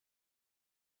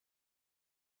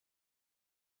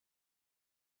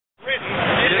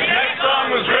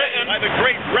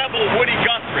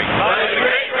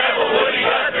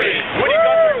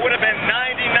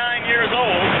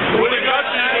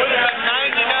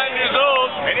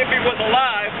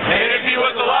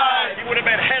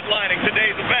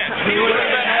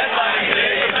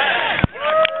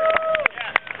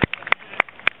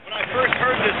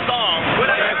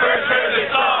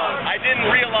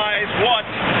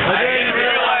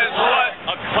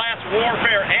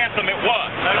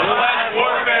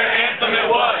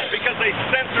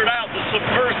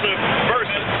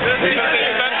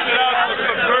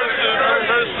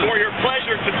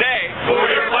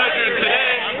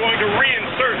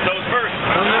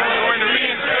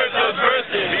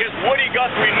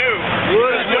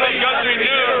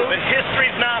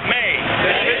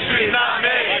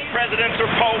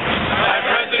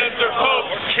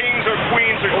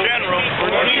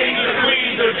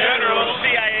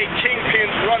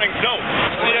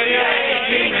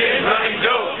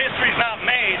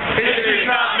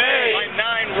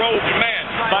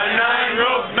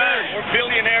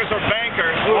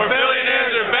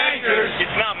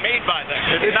made by them.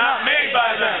 It's not made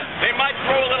by them. They might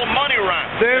throw a little money around.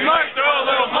 They might throw a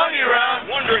little money around,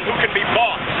 wondering who can be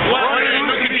bought. wondering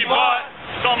who can be bought.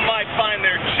 Some might find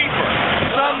they're cheaper.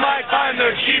 Some might find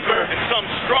they're cheaper. And some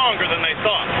stronger than they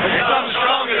thought. And some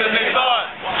stronger than they thought.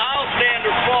 Well, I'll stand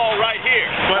or fall right here.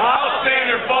 But I'll stand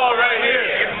or fall right here.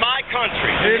 In my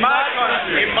country. In my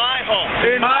country. In my home.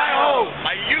 In my home.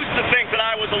 I used to think that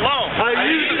I was alone. I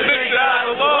used to think that I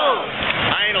was alone.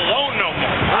 I ain't alone no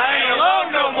more. I ain't alone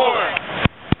no more.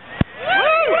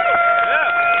 Woo!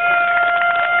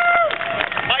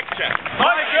 Mic check.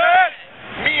 Mic check.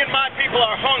 Me and my people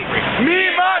are hungry. Me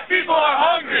and my people are Me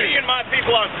hungry. and my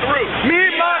people are through. Me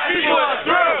and my people are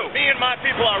through. Me and my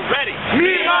people are ready. Me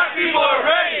and my people are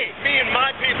ready. Me and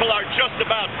my people are just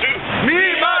about due. Me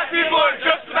and my people are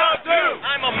just about due.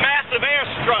 I'm a massive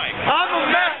airstrike. I'm a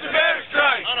massive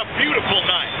airstrike. On a beautiful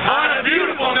night. On a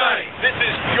beautiful night. This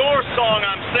is your song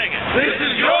I'm singing. This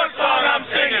is your song I'm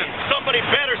singing. Somebody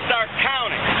better start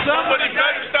counting. Somebody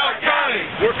better start counting.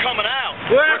 We're coming out.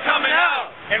 We're coming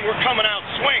out. And we're coming out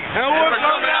swinging. And we're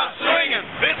coming out swinging.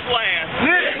 This land.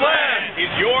 This land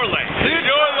is your land. is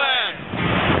your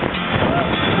land.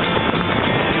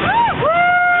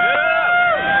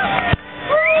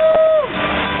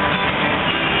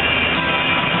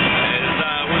 As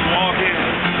I was walking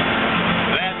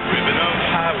that ribbon of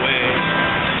highway,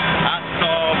 I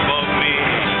saw above me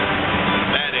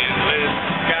that endless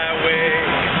skyway.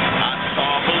 I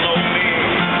saw below me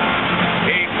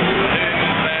a golden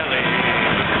valley.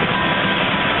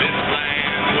 This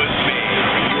land was made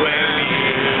for you and me.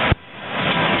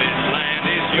 This land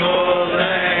is your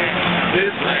land.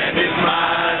 This land is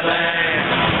my land.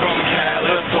 From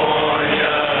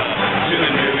California to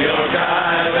the New York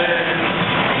Island,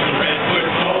 from the redwood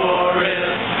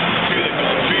forest to the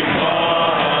Gulf Stream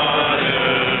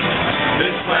waters.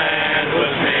 This land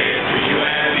was made for you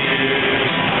and me.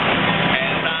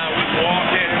 As I was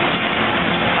walking,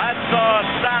 I saw a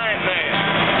sign there,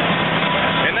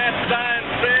 and that sign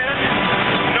said,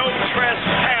 "No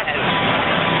trespassing."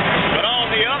 But on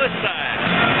the other side,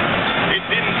 it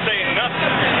didn't say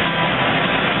nothing.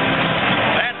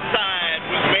 That sign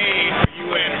was made for you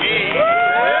and me.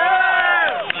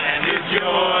 This land is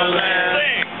your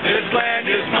land. This land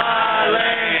is my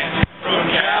land. From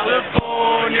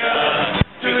California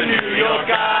to the New York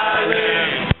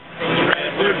Island, from the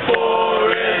redwood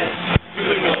forest to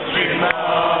the Gulf Stream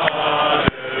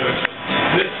waters.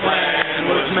 This land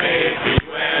was made for you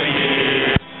and me.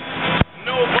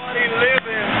 Nobody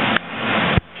living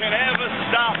can ever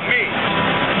stop me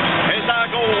as I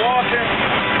go walking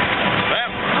that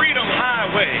freedom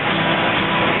highway.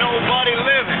 Nobody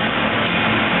living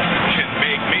can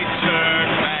make me turn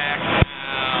back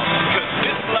now. 'Cause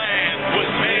this land was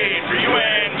made for you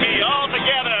and me all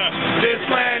together. This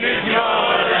land is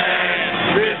your land.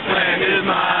 This land is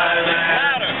my land.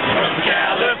 Louder. From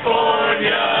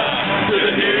California to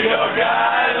the New York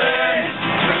Island,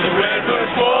 from the redwood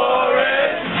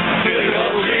forest to the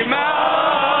Gulf Stream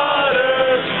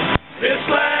waters. This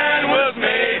land was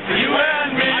made for you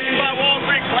and me. Occupy Wall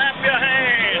Street, clap your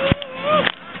hands.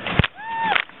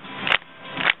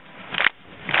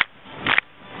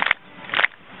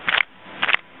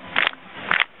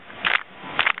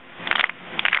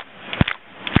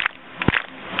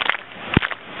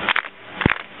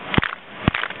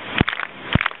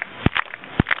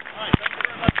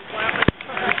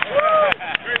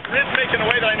 Rhythmic in a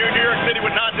way that I knew New York City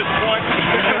would not disappoint.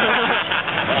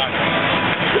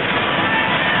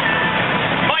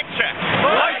 Mic check.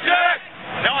 Mic check.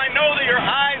 Now I know that your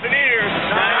eyes and ears,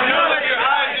 I know that your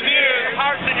eyes and ears, your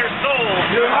hearts and your souls,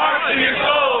 your hearts and your have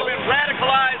souls been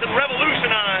radicalized and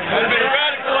revolutionized have been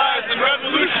radicalized and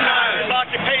revolutionized by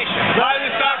this occupation. by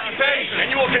this occupation. And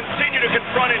you will continue to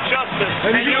confront injustice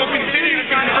And you will continue to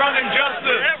confront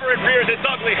injustice wherever it rears its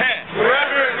ugly head.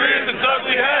 wherever it rears its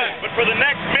ugly head. But for the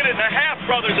next minute and a half,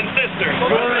 brothers and sisters, For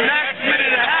the next minute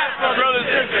and a half, my brothers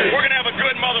and sisters, we're going to have a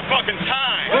good motherfucking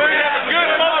time. we're going to have a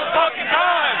good motherfucking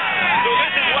time. So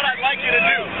this is what I'd like you to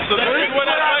do. So this is what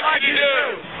I'd like you to do.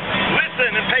 Listen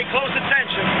and pay close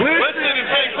attention Listen and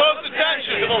pay close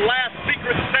attention to the last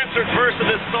secret censored verse of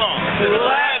this song. to the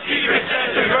last secret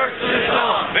censored verse of this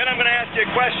song. Then I'm going to ask you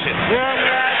a question. Then I'm going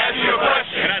to ask you a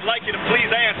question. And I'd like you to please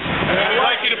answer. And I'd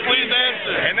like you to please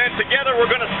answer. And then together we're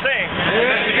going to sing. And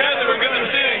then together we're going to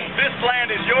sing. This land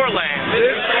is your land.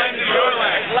 This land is your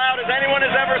land. As loud as anyone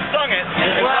has ever sung it.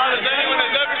 As loud as anyone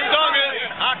has ever sung it.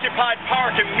 Occupied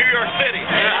Park in New York City.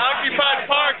 In an occupied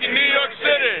park in New York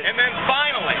City. And then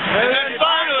finally,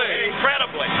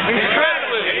 incredibly,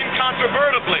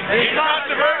 incontrovertibly,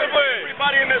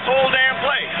 everybody in this whole damn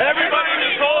place, everybody in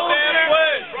this whole damn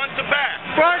place, front to back,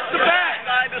 front to back,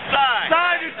 side to side,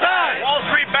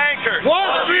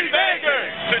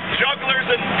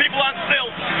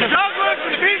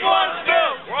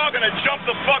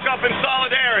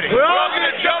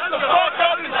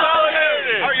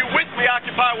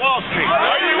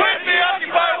 Are you with me,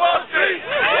 Occupy Wall Street?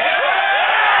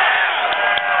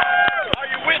 Are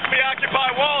you with me, Occupy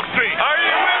Wall Street? Are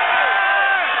you with me?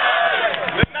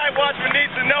 The night watchman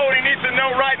needs to know what he needs to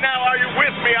know right now. Are you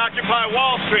with me, Occupy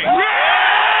Wall Street? Yeah!